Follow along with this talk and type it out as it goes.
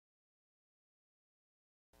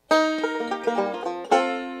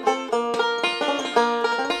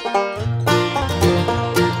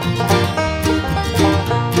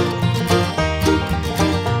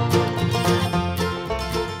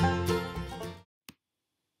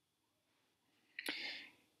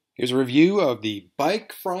Here's a review of the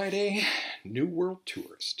Bike Friday New World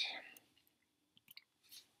Tourist.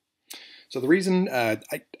 So the reason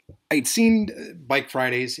I'd seen Bike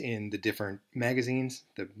Fridays in the different magazines,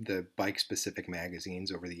 the bike specific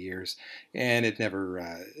magazines over the years, and it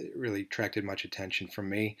never really attracted much attention from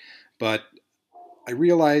me. But I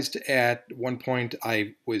realized at one point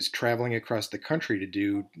I was traveling across the country to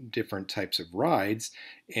do different types of rides,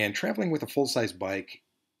 and traveling with a full size bike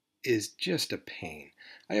is just a pain.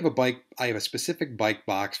 I have a specific bike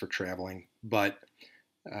box for traveling, but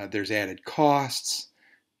there's added costs.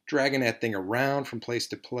 Dragging that thing around from place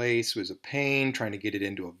to place was a pain. Trying to get it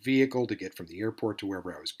into a vehicle to get from the airport to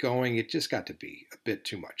wherever I was going, it just got to be a bit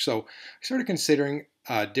too much. So I started considering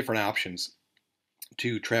different options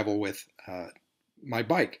to travel with my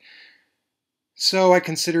bike. So I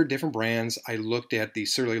considered different brands. I looked at the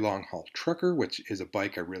Surly Long Haul Trucker, which is a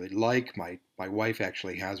bike I really like. My wife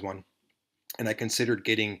actually has one. And I considered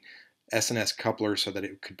getting S&S coupler so that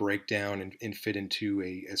it could break down and fit into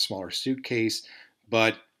a smaller suitcase.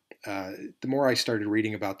 But the more I started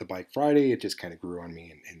reading about the Bike Friday, it just kind of grew on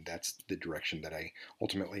me, and that's the direction that I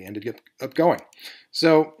ultimately ended up going.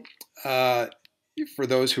 So, for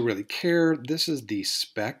those who really care, this is the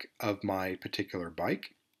spec of my particular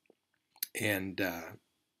bike, and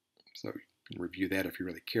so you can review that if you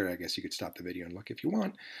really care. I guess you could stop the video and look if you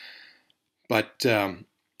want. But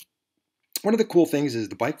one of the cool things is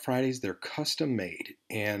the Bike Fridays, they're custom made.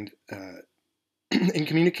 And in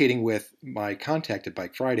communicating with my contact at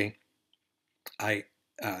Bike Friday, I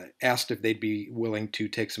asked if they'd be willing to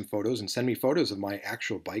take some photos and send me photos of my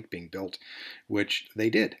actual bike being built, which they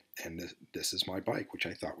did. And this is my bike, which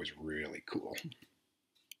I thought was really cool.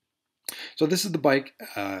 So this is the bike.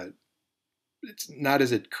 It's not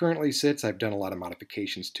as it currently sits. I've done a lot of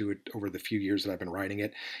modifications to it over the few years that I've been riding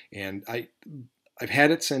it. And I've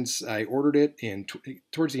had it since I ordered it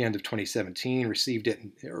towards the end of 2017, received it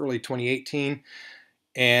in early 2018,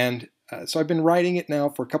 and so I've been riding it now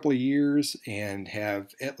for a couple of years and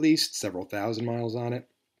have at least several thousand miles on it,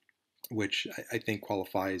 which I think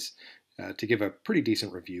qualifies to give a pretty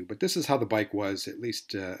decent review. But this is how the bike was at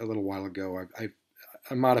least a little while ago.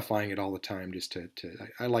 I'm modifying it all the time just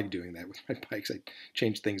I like doing that with my bikes. I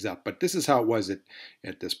change things up, but this is how it was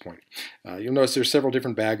at this point. You'll notice there's several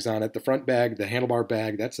different bags on it. The front bag, the handlebar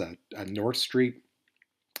bag, that's a North Street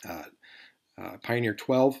Pioneer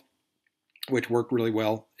 12, which worked really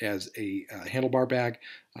well as a handlebar bag.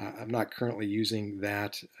 I'm not currently using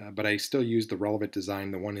that, but I still use the Relevant design,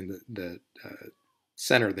 the one in the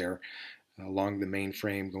center there, along the main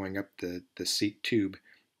frame going up the seat tube.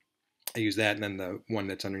 I use that, and then the one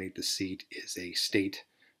that's underneath the seat is a State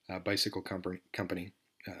bicycle company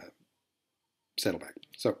saddlebag.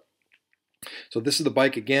 So this is the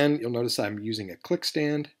bike again. You'll notice I'm using a click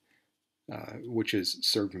stand, which has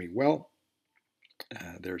served me well.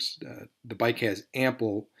 The bike has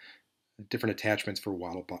ample different attachments for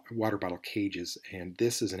water bottle cages, and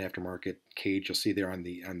this is an aftermarket cage. You'll see there on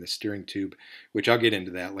the steering tube, which I'll get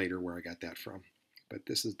into that later where I got that from. But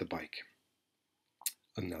this is the bike.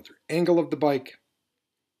 Another angle of the bike,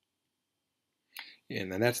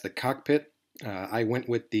 and then that's the cockpit. I went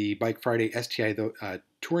with the Bike Friday STI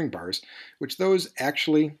touring bars, which those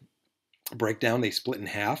actually break down. They split in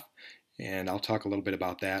half, and I'll talk a little bit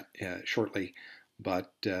about that shortly.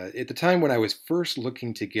 But at the time when I was first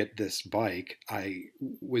looking to get this bike, I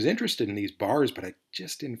was interested in these bars, but I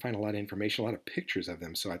just didn't find a lot of information, a lot of pictures of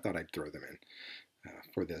them, so I thought I'd throw them in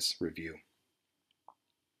for this review.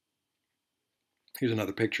 Here's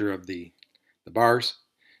another picture of the bars,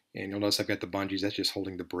 and you'll notice I've got the bungees. That's just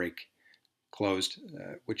holding the brake closed,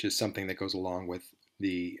 which is something that goes along with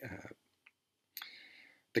the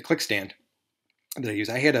click stand that I use.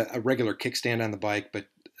 I had a regular kickstand on the bike, but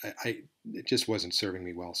it just wasn't serving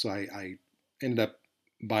me well. So I ended up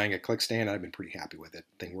buying a click stand. I've been pretty happy with it.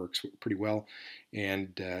 The thing works pretty well.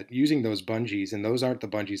 And using those bungees, and those aren't the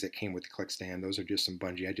bungees that came with the click stand. Those are just some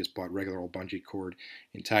bungee. I just bought regular old bungee cord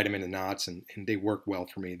and tied them into knots, and they work well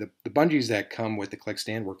for me. The bungees that come with the click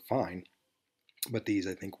stand work fine, but these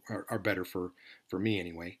I think are better for me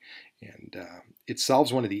anyway. And it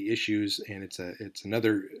solves one of the issues, and it's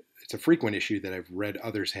a frequent issue that I've read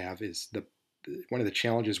others have, is one of the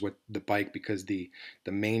challenges with the bike, because the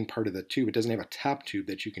main part of the tube, it doesn't have a top tube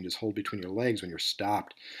that you can just hold between your legs when you're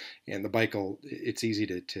stopped, and the bike it's easy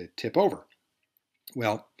to tip over.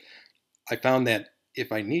 Well, I found that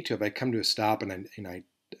if I come to a stop and I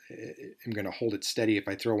am going to hold it steady, if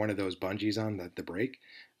I throw one of those bungees on the brake,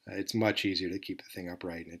 it's much easier to keep the thing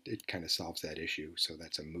upright, and it kind of solves that issue. So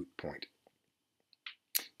that's a moot point.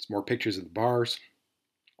 It's more pictures of the bars.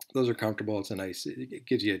 Those are comfortable. It's a nice. It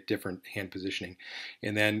gives you a different hand positioning.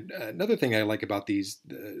 And then another thing I like about these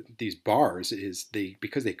bars is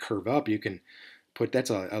because they curve up, you can put that's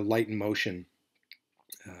a light in motion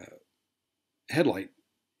uh, headlight,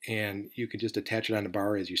 and you can just attach it on the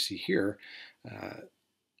bar as you see here. Uh,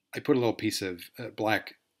 I put a little piece of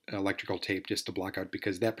black electrical tape just to block out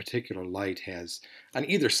because that particular light has on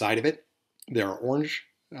either side of it there are orange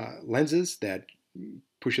lenses that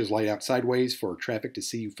pushes light out sideways for traffic to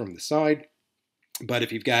see you from the side. But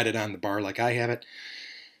if you've got it on the bar like I have it,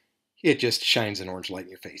 it just shines an orange light in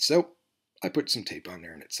your face. So I put some tape on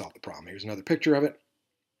there and it solved the problem. Here's another picture of it.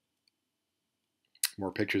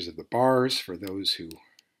 More pictures of the bars for those who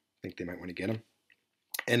think they might want to get them.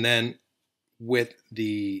 And then with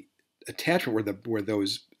the attachment where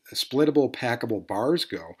those splittable packable bars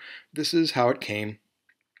go, this is how it came.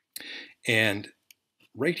 And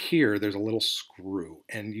right here there's a little screw,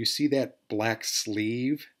 and you see that black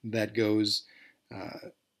sleeve that goes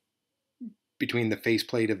between the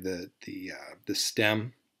faceplate of the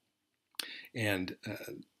stem, and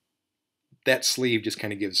that sleeve just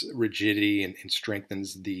kind of gives rigidity and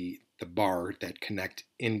strengthens the bar that connect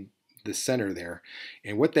in the center there.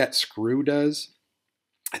 And what that screw does,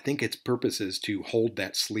 I think its purpose is to hold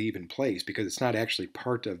that sleeve in place because it's not actually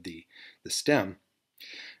part of the stem.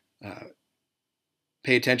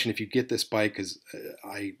 Pay attention if you get this bike, because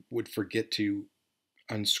I would forget to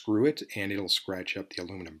unscrew it and it'll scratch up the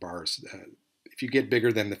aluminum bars. If you get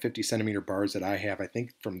bigger than the 50 centimeter bars that I have, I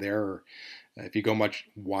think from there, if you go much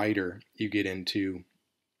wider, you get into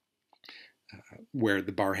where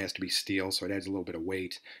the bar has to be steel, so it adds a little bit of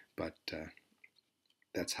weight, but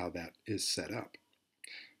that's how that is set up.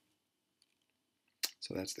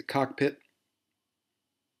 So that's the cockpit.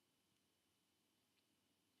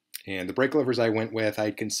 And the brake levers I went with,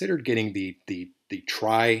 I considered getting the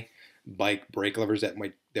tri-bike brake levers that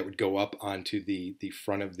would go up onto the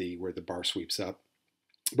front of where the bar sweeps up.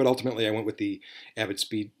 But ultimately, I went with the Avid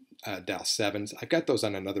Speed Dial 7s. I've got those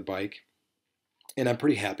on another bike, and I'm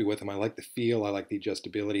pretty happy with them. I like the feel, I like the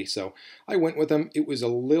adjustability, so I went with them. It was a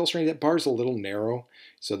little strange. That bar's a little narrow,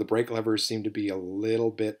 so the brake levers seem to be a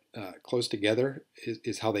little bit close together,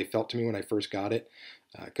 is how they felt to me when I first got it,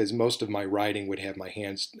 because most of my riding would have my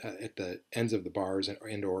hands at the ends of the bars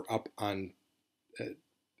and or up on,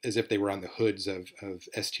 as if they were on the hoods of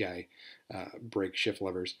STI brake shift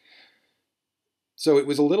levers. So it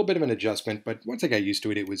was a little bit of an adjustment, but once I got used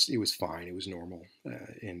to it, it was fine. It was normal,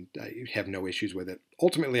 and I have no issues with it.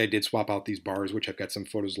 Ultimately, I did swap out these bars, which I've got some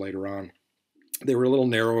photos later on. They were a little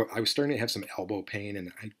narrow. I was starting to have some elbow pain,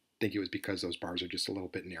 and I think it was because those bars are just a little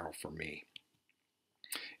bit narrow for me.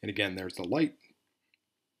 And again, there's the light.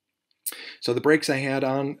 So the brakes I had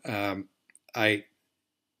on, I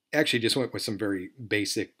actually just went with some very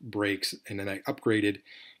basic brakes, and then I upgraded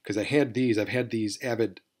because I've had these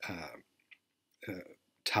Avid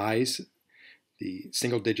ties, the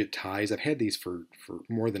single-digit ties. I've had these for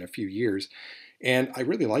more than a few years, and I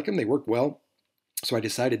really like them. They work well, so I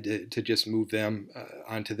decided to just move them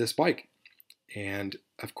onto this bike. And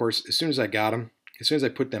of course, as soon as I got them, as soon as I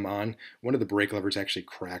put them on, one of the brake levers actually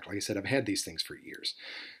cracked. Like I said, I've had these things for years,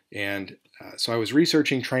 and so I was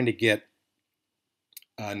researching, trying to get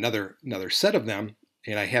another set of them,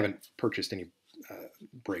 and I haven't purchased any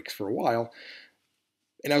brakes for a while.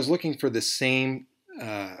 And I was looking for the same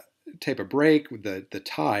type of brake with the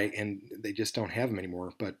tie, and they just don't have them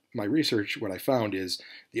anymore. But my research, what I found is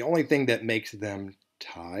the only thing that makes them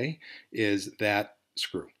tie is that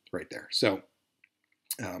screw right there. So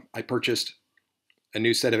I purchased a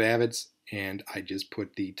new set of Avids, and I just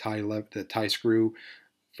put the tie screw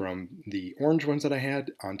from the orange ones that I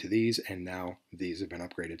had onto these, and now these have been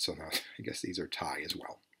upgraded. So now I guess these are tie as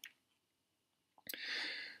well.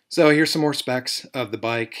 So here's some more specs of the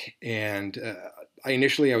bike, and I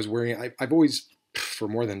was wearing, I've always, for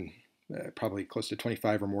more than probably close to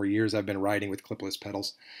 25 or more years, I've been riding with clipless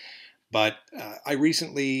pedals, but I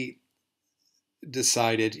recently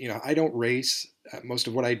decided, I don't race. Most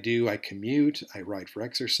of what I do, I commute, I ride for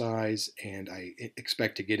exercise, and I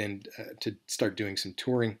expect to get in to start doing some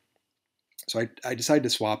touring. So I decided to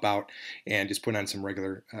swap out and just put on some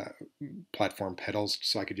regular platform pedals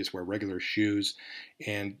so I could just wear regular shoes.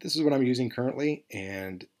 And this is what I'm using currently.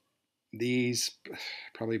 And these,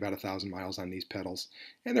 probably about 1,000 miles on these pedals.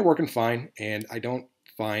 And they're working fine. And I don't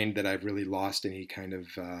find that I've really lost any kind of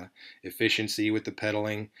efficiency with the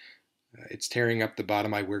pedaling. It's tearing up the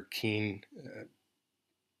bottom. I wear Keen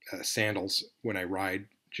sandals when I ride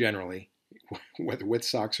generally, whether with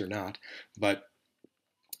socks or not. But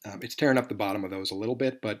it's tearing up the bottom of those a little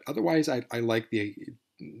bit, but otherwise I like the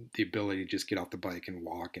ability to just get off the bike and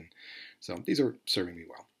walk, and so these are serving me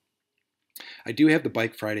well. I do have the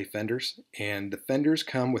Bike Friday fenders, and the fenders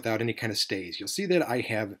come without any kind of stays. You'll see that I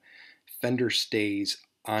have fender stays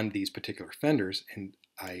on these particular fenders, and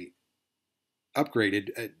I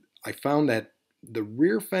upgraded. I found that the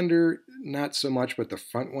rear fender, not so much, but the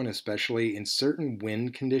front one, especially in certain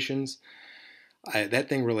wind conditions, that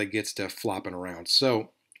thing really gets to flopping around. So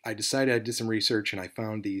I decided I did some research and I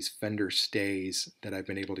found these fender stays that I've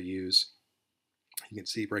been able to use. You can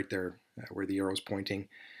see right there where the arrow's pointing.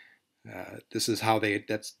 This is how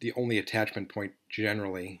that's the only attachment point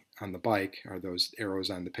generally on the bike are those arrows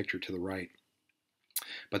on the picture to the right.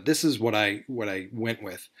 But this is what I went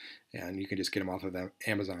with, and you can just get them off of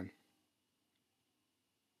Amazon.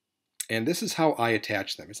 And this is how I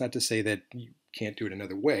attach them. It's not to say that you can't do it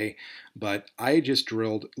another way, but I just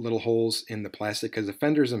drilled little holes in the plastic because the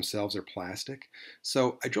fenders themselves are plastic.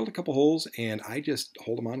 So I drilled a couple holes and I just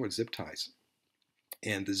hold them on with zip ties.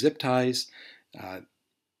 And the zip ties,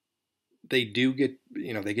 they do get,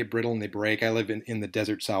 they get brittle and they break. I live in the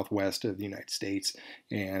desert southwest of the United States,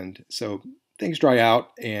 and so things dry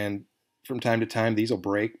out, and from time to time these will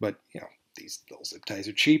break, but these little zip ties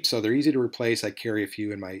are cheap, so they're easy to replace. I carry a few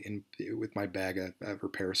with my bag of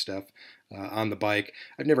repair stuff on the bike.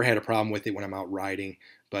 I've never had a problem with it when I'm out riding,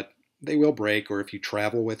 but they will break, or if you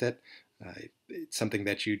travel with it, it's something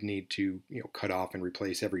that you'd need to cut off and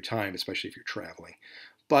replace every time, especially if you're traveling.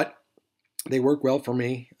 But they work well for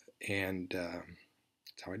me, and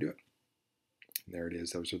that's how I do it. And there it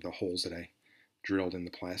is. Those are the holes that I drilled in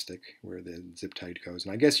the plastic where the zip tie goes.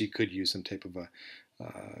 And I guess you could use some type of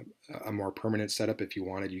a more permanent setup if you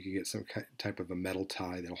wanted. You could get some type of a metal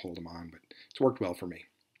tie that'll hold them on, but it's worked well for me.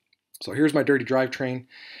 So here's my dirty drivetrain,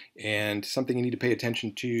 and something you need to pay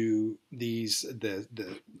attention to, the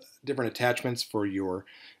different attachments for your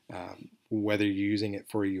whether you're using it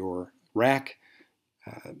for your rack,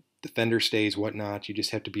 the fender stays, whatnot. You just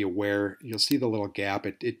have to be aware. You'll see the little gap.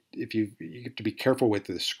 If you have to be careful with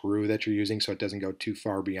the screw that you're using so it doesn't go too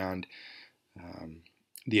far beyond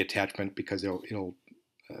the attachment, because it'll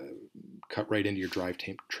cut right into your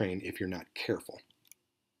drivetrain if you're not careful.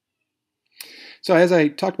 So as I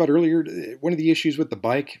talked about earlier, one of the issues with the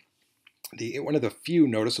bike, one of the few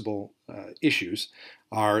noticeable issues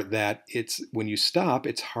are that when you stop,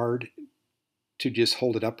 it's hard to just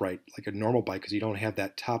hold it upright like a normal bike because you don't have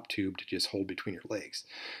that top tube to just hold between your legs.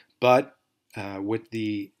 But with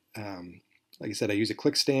the, like I said, I use a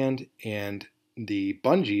click stand and the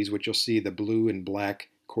bungees, which you'll see the blue and black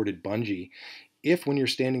corded bungee. If when you're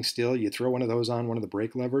standing still, you throw one of those on one of the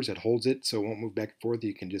brake levers, it holds it so it won't move back and forth.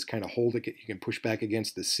 You can just kind of hold it. You can push back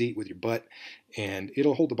against the seat with your butt, and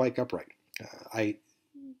it'll hold the bike upright. Like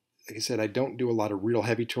I said, I don't do a lot of real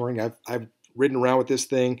heavy touring. I've ridden around with this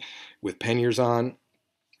thing with panniers on,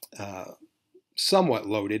 somewhat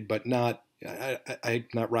loaded, but not. I'm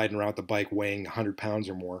not riding around with the bike weighing 100 pounds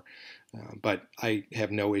or more. But I have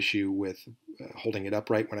no issue with holding it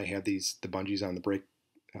upright when I have the bungees on the brake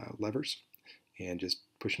levers and just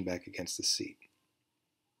pushing back against the seat.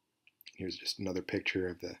 Here's just another picture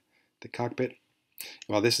of the cockpit.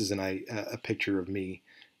 Well, this is a picture of me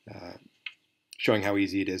showing how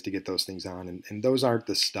easy it is to get those things on. And those aren't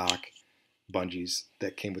the stock bungees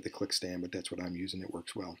that came with the click stand, but that's what I'm using. It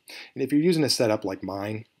works well. And if you're using a setup like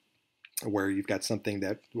mine, where you've got something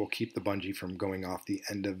that will keep the bungee from going off the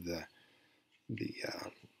end of the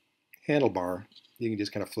handlebar, you can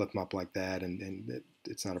just kind of flip them up like that, and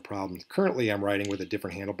it's not a problem. Currently, I'm riding with a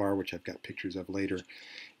different handlebar, which I've got pictures of later,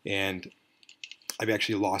 and I've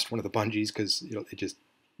actually lost one of the bungees because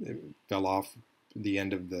it fell off the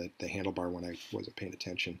end of the handlebar when I wasn't paying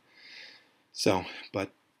attention. So,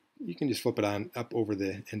 but you can just flip it on up over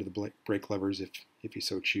the end of the brake levers if you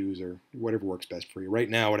so choose, or whatever works best for you. Right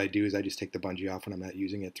now, what I do is I just take the bungee off when I'm not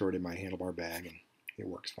using it, throw it in my handlebar bag, and it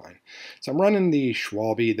works fine. So I'm running the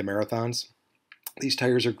Schwalbe, the Marathons. These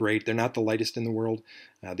tires are great. They're not the lightest in the world.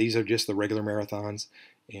 These are just the regular Marathons,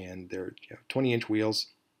 and they're 20-inch wheels.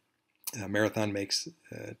 Marathon makes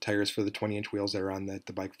tires for the 20-inch wheels that are on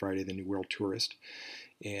the Bike Friday, the New World Tourist.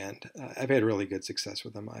 And I've had really good success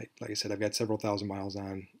with them. Like I said, I've got several thousand miles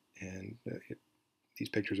on, and these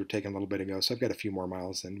pictures were taken a little bit ago, so I've got a few more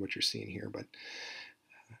miles than what you're seeing here, but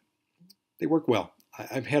they work well.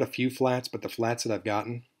 I've had a few flats, but the flats that I've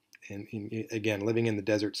gotten, and again, living in the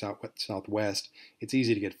desert southwest, it's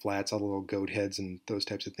easy to get flats, all the little goat heads and those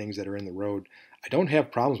types of things that are in the road. I don't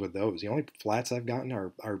have problems with those. The only flats I've gotten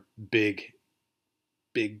are big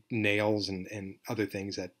nails and other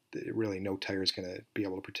things that really no tire is going to be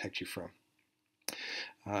able to protect you from.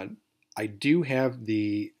 I do have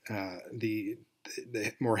the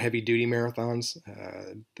more heavy duty Marathons,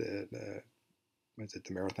 was it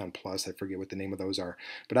the Marathon Plus? I forget what the name of those are,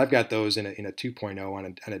 but I've got those in a 2.0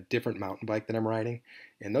 on a different mountain bike that I'm riding,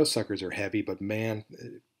 and those suckers are heavy, but man,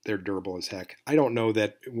 they're durable as heck. I don't know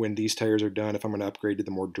that when these tires are done, if I'm going to upgrade to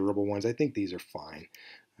the more durable ones. I think these are fine,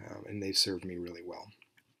 and they've served me really well.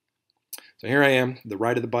 So here I am, the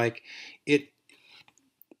ride of the bike. The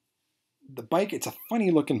bike, it's a funny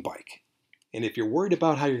looking bike. And if you're worried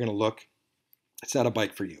about how you're going to look, it's not a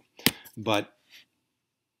bike for you. But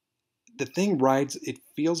the thing rides, it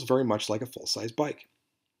feels very much like a full-size bike.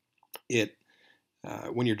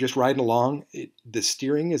 When you're just riding along, the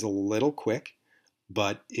steering is a little quick,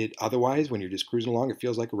 but otherwise, when you're just cruising along, it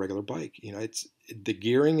feels like a regular bike. The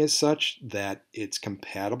gearing is such that it's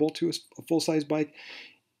compatible to a full-size bike.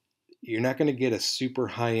 You're not going to get a super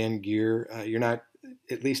high-end gear. You're not,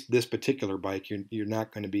 at least this particular bike, you're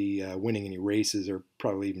not going to be winning any races or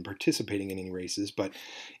probably even participating in any races, but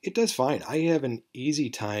it does fine. I have an easy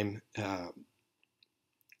time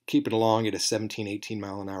keeping along at a 17, 18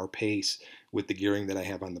 mile an hour pace with the gearing that I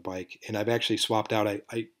have on the bike. And I've actually swapped out,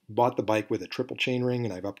 I bought the bike with a triple chainring,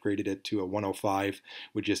 and I've upgraded it to a 105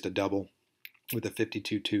 with just a double with a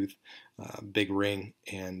 52 tooth big ring,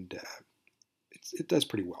 and it does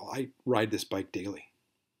pretty well. I ride this bike daily.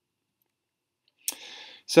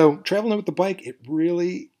 So traveling with the bike,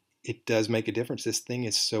 it does make a difference. This thing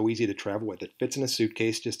is so easy to travel with. It fits in a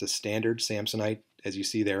suitcase, just a standard Samsonite, as you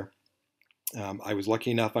see there. I was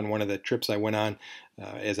lucky enough on one of the trips I went on,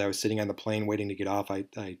 as I was sitting on the plane waiting to get off, I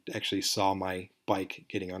actually saw my bike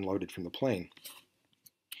getting unloaded from the plane.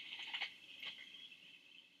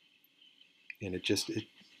 And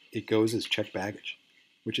it goes as checked baggage,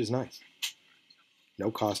 which is nice. No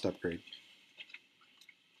cost upgrade.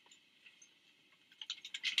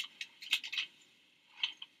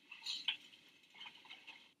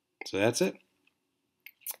 So that's it.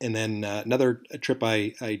 And then another trip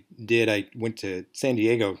I did, I went to San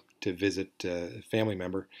Diego to visit a family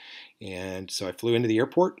member. And so I flew into the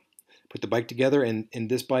airport, put the bike together, and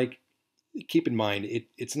this bike, keep in mind,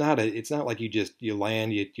 it's not like you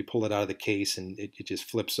land, you pull it out of the case, and it just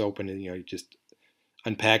flips open, and you just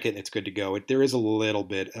unpack it and it's good to go. There is a little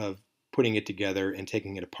bit of putting it together and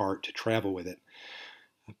taking it apart to travel with it.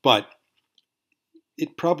 But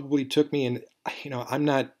it probably took me, and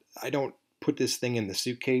I don't put this thing in the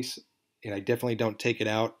suitcase, and I definitely don't take it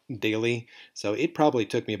out daily. So it probably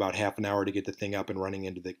took me about half an hour to get the thing up and running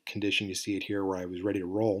into the condition you see it here, where I was ready to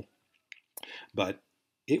roll. But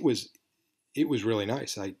it was really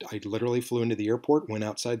nice. I literally flew into the airport, went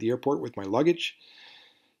outside the airport with my luggage,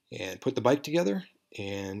 and put the bike together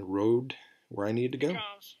and rode where I needed to go. Yeah.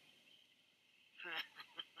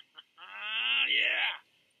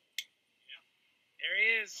 There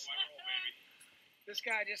he is. This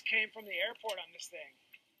guy just came from the airport on this thing.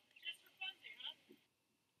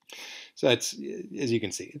 So that's, as you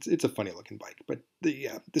can see, it's a funny looking bike. But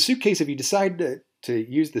the suitcase, if you decide to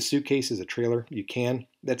use the suitcase as a trailer, you can.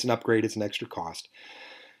 That's an upgrade. It's an extra cost.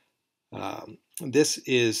 This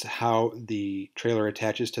is how the trailer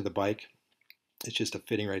attaches to the bike. It's just a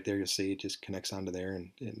fitting right there. You'll see it just connects onto there,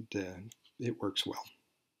 and it works well.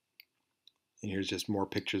 And here's just more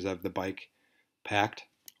pictures of the bike packed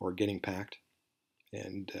or getting packed.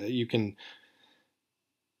 And you can,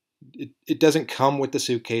 it doesn't come with the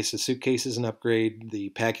suitcase. The suitcase is an upgrade. The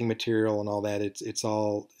packing material and all that, it's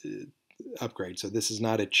all upgrade. So this is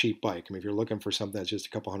not a cheap bike. I mean, if you're looking for something that's just a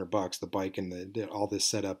couple $100, the bike and all this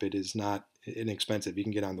setup, it is not inexpensive. You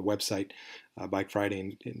can get on the website, Bike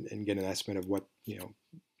Friday, and get an estimate of what,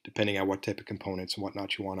 depending on what type of components and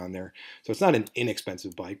whatnot you want on there. So it's not an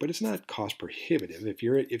inexpensive bike, but it's not cost prohibitive. If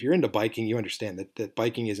you're into biking, you understand that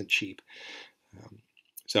biking isn't cheap.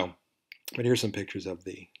 But here's some pictures of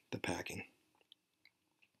the packing.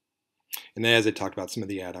 And then, as I talked about some of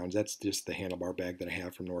the add-ons, that's just the handlebar bag that I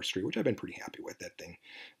have from North Street, which I've been pretty happy with, that thing.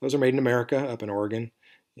 Those are made in America up in Oregon,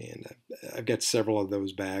 and I've got several of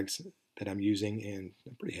those bags that I'm using, and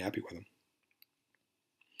I'm pretty happy with them.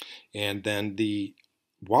 And then the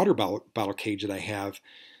water bottle cage that I have,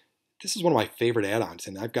 this is one of my favorite add-ons,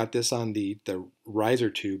 and I've got this on the riser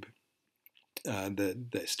tube,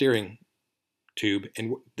 the steering tube,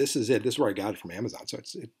 and this is it. This is where I got it from Amazon, so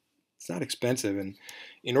it's not expensive. And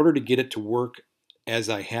in order to get it to work as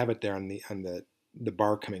I have it there on the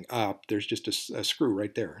bar coming up, there's just a screw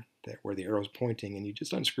right there where the arrow's pointing, and you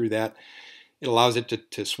just unscrew that. It allows it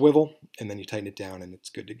to swivel, and then you tighten it down, and it's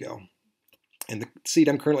good to go. And the seat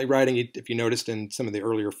I'm currently riding, if you noticed in some of the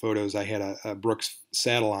earlier photos, I had a Brooks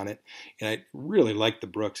saddle on it, and I really liked the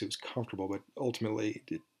Brooks. It was comfortable, but ultimately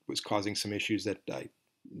it was causing some issues that I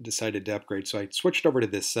decided to upgrade. So I switched over to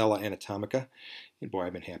this Sella Anatomica, and boy,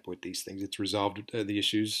 I've been happy with these things. It's resolved the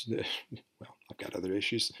issues. Well, I've got other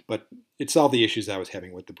issues, but it solved the issues I was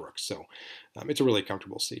having with the Brooks. So it's a really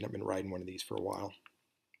comfortable seat. I've been riding one of these for a while.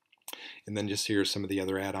 And then just here's some of the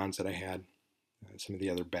other add-ons that I had, some of the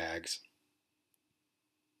other bags.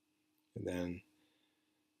 And then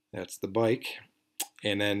that's the bike.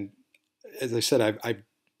 And then, as I said, I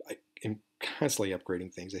am constantly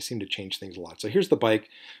upgrading things. I seem to change things a lot. So here's the bike,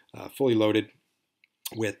 fully loaded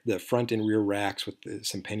with the front and rear racks with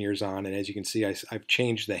some panniers on. And as you can see, I've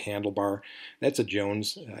changed the handlebar. That's a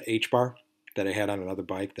Jones H-bar that I had on another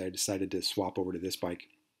bike that I decided to swap over to this bike.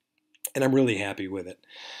 And I'm really happy with it.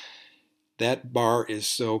 That bar is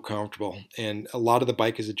so comfortable, and a lot of the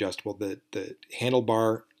bike is adjustable. The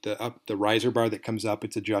handlebar, the riser bar that comes up,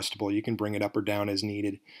 it's adjustable. You can bring it up or down as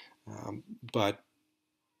needed. But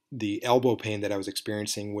the elbow pain that I was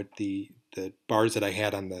experiencing with the bars that I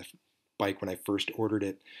had on the bike when I first ordered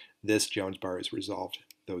it, this Jones bar has resolved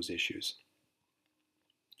those issues.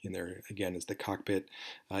 And there again is the cockpit.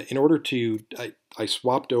 In order to, I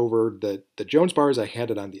swapped over the Jones bars. I had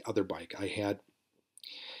it on the other bike. I had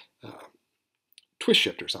twist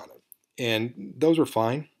shifters on it, and those were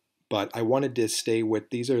fine, but I wanted to stay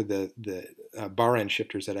with, these are the bar end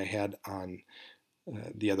shifters that I had on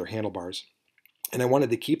the other handlebars, and I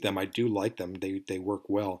wanted to keep them. I do like them. They work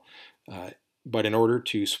well, but in order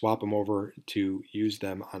to swap them over to use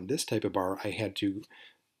them on this type of bar, I had to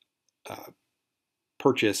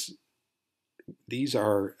purchase, these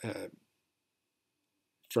are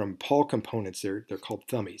from Paul Components. They're called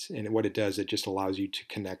Thummies, and what it does, it just allows you to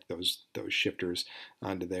connect those shifters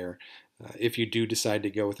onto there. If you do decide to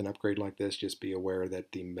go with an upgrade like this, just be aware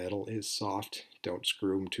that the metal is soft. Don't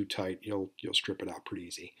screw them too tight. You'll strip it out pretty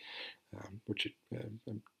easy, which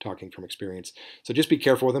I'm talking from experience. So just be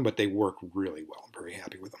careful with them, but they work really well. I'm very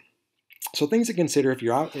happy with them. So things to consider if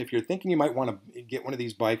you're thinking you might want to get one of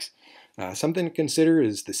these bikes. Something to consider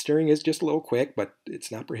is the steering is just a little quick, but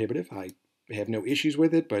it's not prohibitive. I have no issues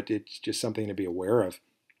with it, but it's just something to be aware of.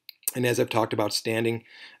 And as I've talked about, standing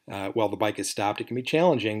while the bike is stopped, it can be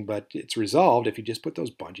challenging, but it's resolved if you just put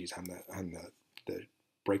those bungees on the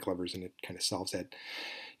brake levers, and it kind of solves that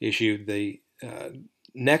issue. The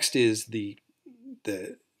next is the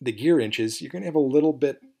gear inches. You're going to have a little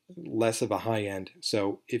bit less of a high end.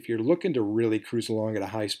 So if you're looking to really cruise along at a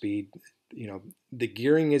high speed, the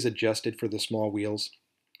gearing is adjusted for the small wheels.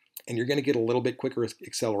 And you're going to get a little bit quicker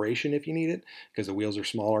acceleration if you need it because the wheels are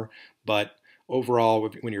smaller. But overall,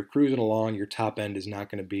 when you're cruising along, your top end is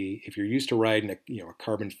not going to be, if you're used to riding a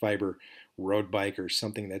carbon fiber road bike or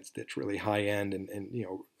something that's really high end and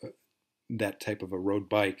that type of a road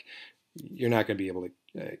bike, you're not going to be able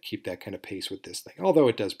to keep that kind of pace with this thing. Although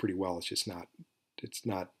it does pretty well, it's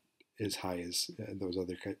not as high as those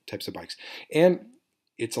other types of bikes. And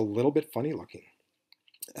it's a little bit funny looking.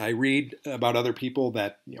 I read about other people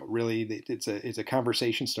that really it's a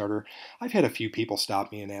conversation starter. I've had a few people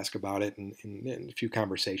stop me and ask about it in a few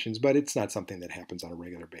conversations, but it's not something that happens on a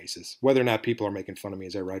regular basis. Whether or not people are making fun of me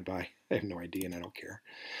as I ride by, I have no idea, and I don't care.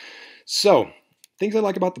 So things I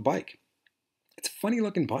like about the bike: it's a funny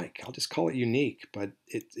looking bike. I'll just call it unique, but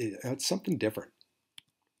it's something different,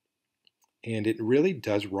 and it really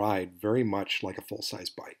does ride very much like a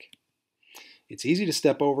full-size bike. It's easy to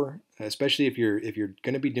step over, especially if you're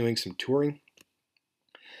going to be doing some touring.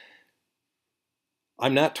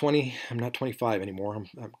 I'm not 20. I'm not 25 anymore.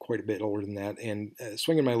 I'm quite a bit older than that. And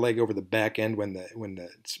swinging my leg over the back end when the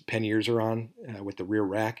panniers are on with the rear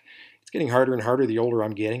rack, it's getting harder and harder the older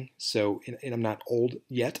I'm getting. So, and I'm not old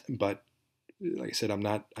yet, but like I said, I'm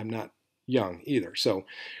not young either. So,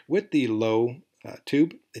 with the low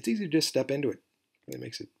tube, it's easy to just step into it. It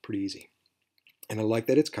makes it pretty easy. And I like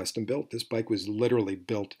that it's custom built. This bike was literally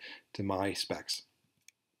built to my specs.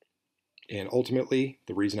 And ultimately,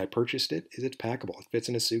 the reason I purchased it is it's packable. It fits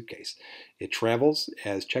in a suitcase. It travels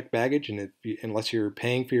as checked baggage, and unless you're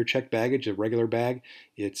paying for your checked baggage, a regular bag,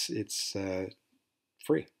 it's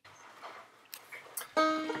free.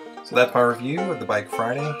 So that's my review of the Bike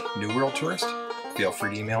Friday New World Tourist. Feel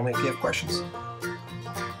free to email me if you have questions.